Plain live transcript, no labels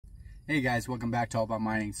Hey guys, welcome back to All About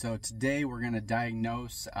Mining. So today we're going to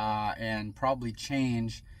diagnose and probably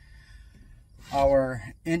change our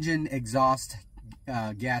engine exhaust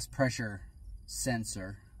gas pressure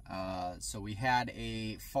sensor. So we had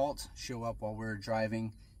a fault show up while we were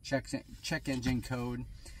driving. Check engine code.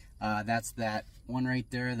 That's that one right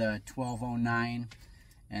there, the 1209,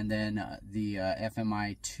 and then the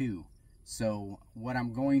FMI 2. So what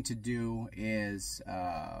I'm going to do is,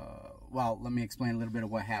 well, let me explain a little bit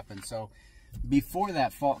of what happened. So before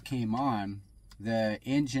that fault came on, the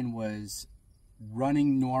engine was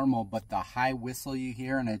running normal, but the high whistle you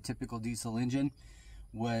hear in a typical diesel engine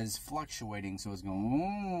was fluctuating. So it was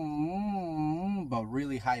going, but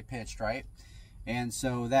really high pitched, right? And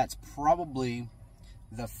so that's probably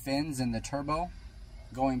the fins and the turbo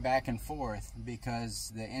going back and forth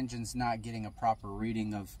because the engine's not getting a proper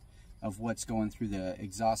reading of what's going through the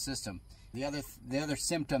exhaust system. The other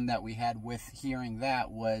symptom that we had with hearing that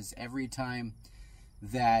was every time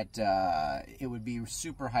that it would be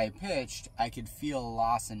super high pitched, I could feel a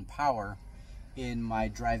loss in power in my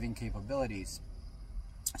driving capabilities.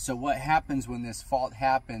 So what happens when this fault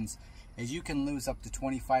happens is you can lose up to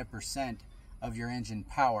 25% of your engine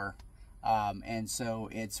power, and so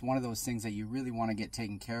it's one of those things that you really want to get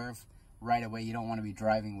taken care of right away. You don't want to be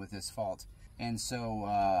driving with this fault. And so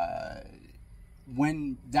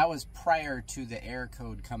when that was prior to the error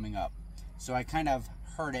code coming up, so I kind of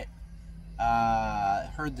heard it,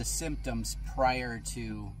 heard the symptoms prior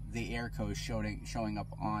to the error code showing up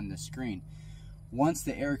on the screen. Once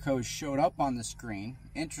the error code showed up on the screen,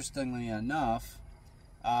 interestingly enough,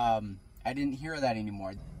 I didn't hear that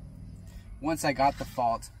anymore. Once I got the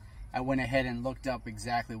fault, I went ahead and looked up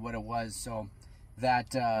exactly what it was. So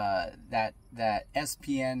that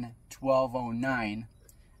SPN 1209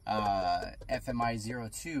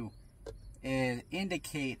 FMI 02, it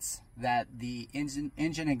indicates that the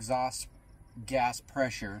engine exhaust gas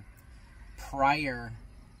pressure prior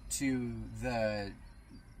to the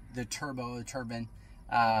turbine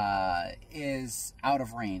is out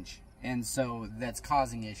of range, and so that's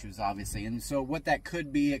causing issues, obviously. And so what that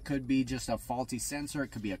could be, it could be just a faulty sensor, it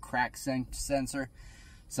could be a cracked sensor.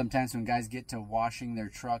 Sometimes when guys get to washing their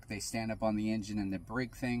truck, they stand up on the engine and they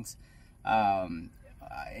break things.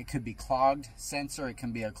 It could be clogged sensor, it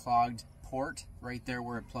can be a clogged port right there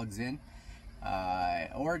where it plugs in.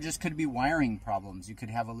 Or it just could be wiring problems. You could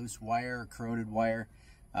have a loose wire or corroded wire.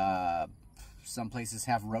 Some places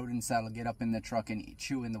have rodents that'll get up in the truck and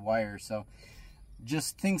chew in the wire. So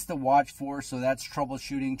just things to watch for. So that's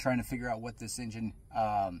troubleshooting, trying to figure out what this engine,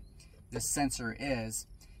 this sensor is.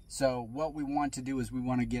 So what we want to do is we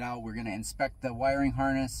want to get out, we're going to inspect the wiring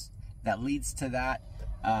harness that leads to that,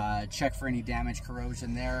 check for any damage,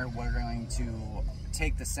 corrosion there. We're going to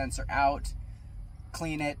take the sensor out,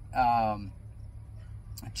 clean it,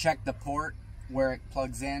 check the port where it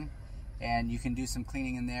plugs in, and you can do some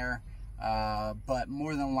cleaning in there, but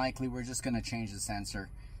more than likely we're just going to change the sensor.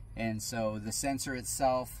 And so the sensor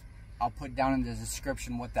itself, I'll put down in the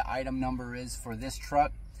description what the item number is for this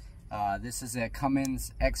truck. This is a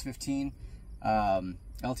Cummins X15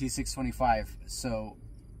 LT625. So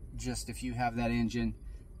just if you have that engine,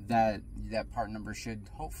 that part number should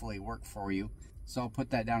hopefully work for you. So I'll put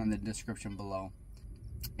that down in the description below.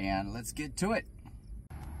 And let's get to it.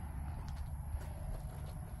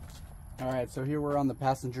 Alright, so here we're on the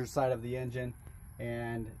passenger side of the engine,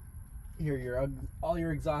 and here all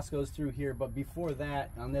your exhaust goes through here. But before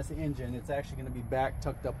that, on this engine, it's actually going to be back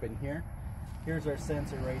tucked up in here. Here's our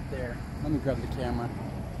sensor right there. Let me grab the camera.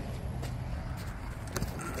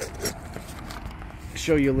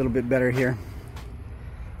 Show you a little bit better here.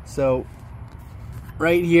 So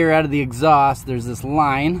right here out of the exhaust, there's this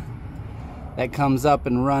line that comes up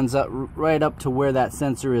and runs up right up to where that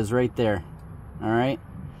sensor is right there. All right.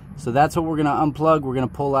 So that's what we're going to unplug, we're going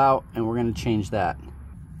to pull out, and we're going to change that.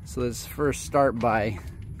 So let's first start by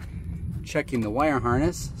checking the wire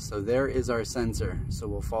harness. So there is our sensor. So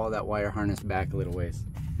we'll follow that wire harness back a little ways.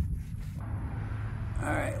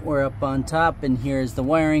 Alright, we're up on top, and here's the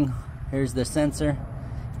wiring. Here's the sensor.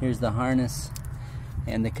 Here's the harness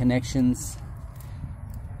and the connections.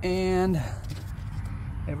 And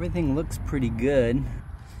everything looks pretty good.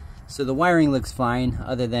 So the wiring looks fine,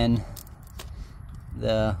 other than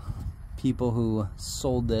the people who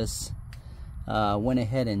sold this went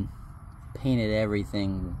ahead and painted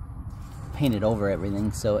over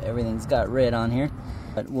everything, so everything's got red on here.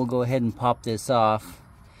 But we'll go ahead and pop this off.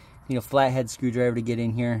 Need a flathead screwdriver to get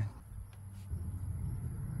in here.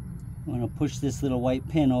 I'm going to push this little white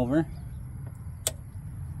pin over,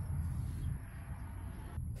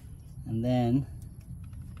 and then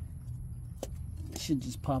it should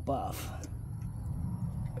just pop off.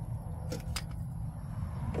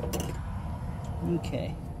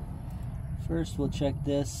 Okay, first we'll check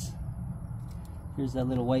this. Here's that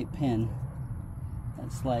little white pin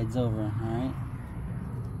that slides over, alright?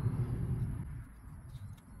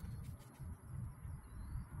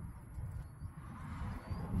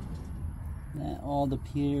 That all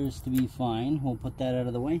appears to be fine. We'll put that out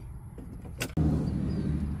of the way.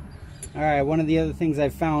 Alright, one of the other things I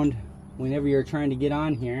found whenever you're trying to get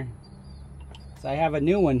on here, so I have a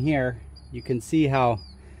new one here. You can see how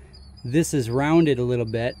this is rounded a little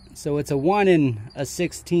bit. So it's a 1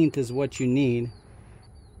 1/16 is what you need.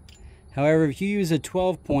 However, if you use a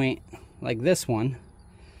 12 point like this one,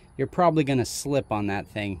 you're probably going to slip on that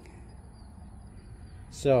thing.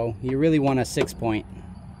 So you really want a 6 point,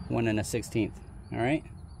 1 1/16. Alright?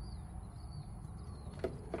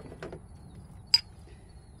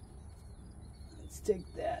 Let's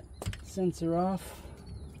take that sensor off.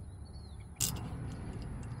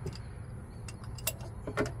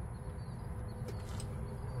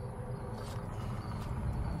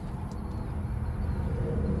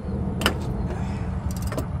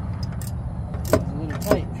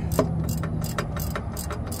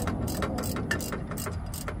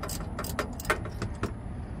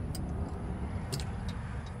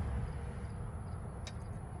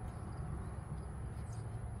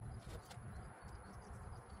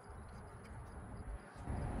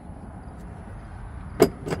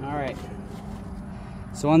 Alright,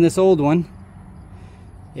 so on this old one,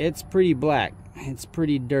 it's pretty black, it's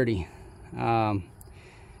pretty dirty.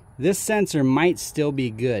 This sensor might still be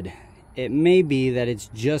good. It may be that it's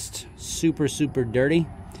just super dirty.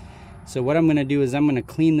 So what I'm going to do is I'm going to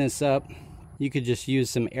clean this up. You could just use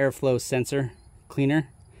some airflow sensor cleaner.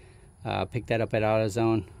 Pick that up at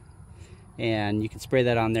AutoZone, and you can spray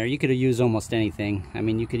that on there. You could use almost anything. I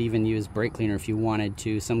mean, you could even use brake cleaner if you wanted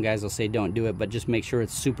to. Some guys will say don't do it, but just make sure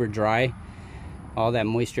it's super dry. All that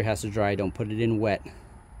moisture has to dry. Don't put it in wet.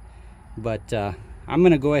 But I'm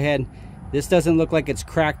gonna go ahead. This doesn't look like it's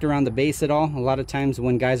cracked around the base at all. A lot of times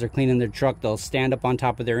when guys are cleaning their truck, they'll stand up on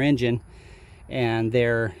top of their engine and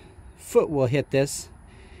their foot will hit this.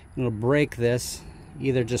 It'll break this,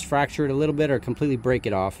 either just fracture it a little bit or completely break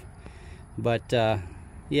it off. But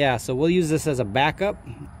yeah, so we'll use this as a backup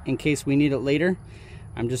in case we need it later.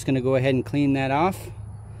 I'm just going to go ahead and clean that off.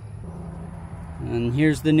 And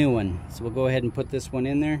here's the new one. So we'll go ahead and put this one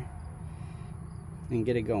in there and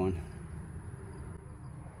get it going.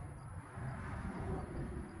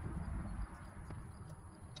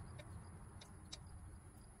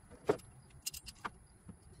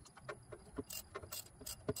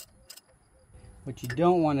 What you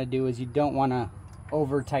don't want to do is you don't want to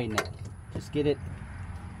over tighten it. Just get it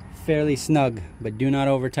fairly snug, but do not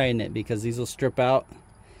over tighten it, because these will strip out.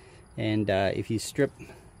 And if you strip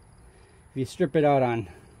it out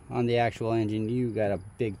on the actual engine, you got a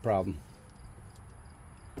big problem.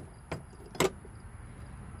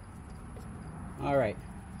 All right,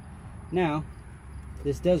 now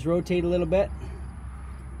this does rotate a little bit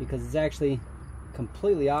because it's actually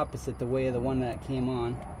completely opposite the way of the one that came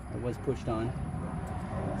on or was pushed on.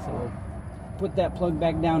 So we'll put that plug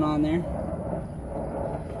back down on there,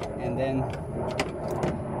 and then,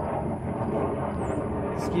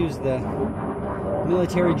 excuse the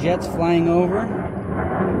military jets flying over,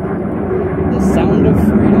 the sound of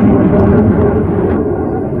freedom.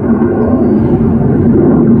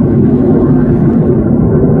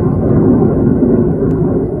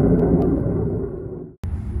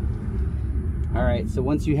 Alright, so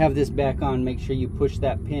once you have this back on, make sure you push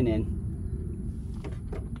that pin in.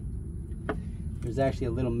 There's actually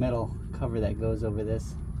a little metal cover that goes over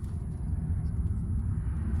this.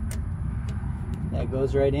 That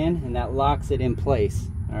goes right in, and that locks it in place.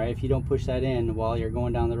 Alright, if you don't push that in while you're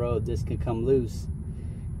going down the road, this could come loose,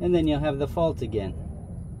 and then you'll have the fault again.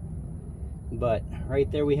 But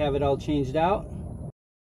right there we have it all changed out.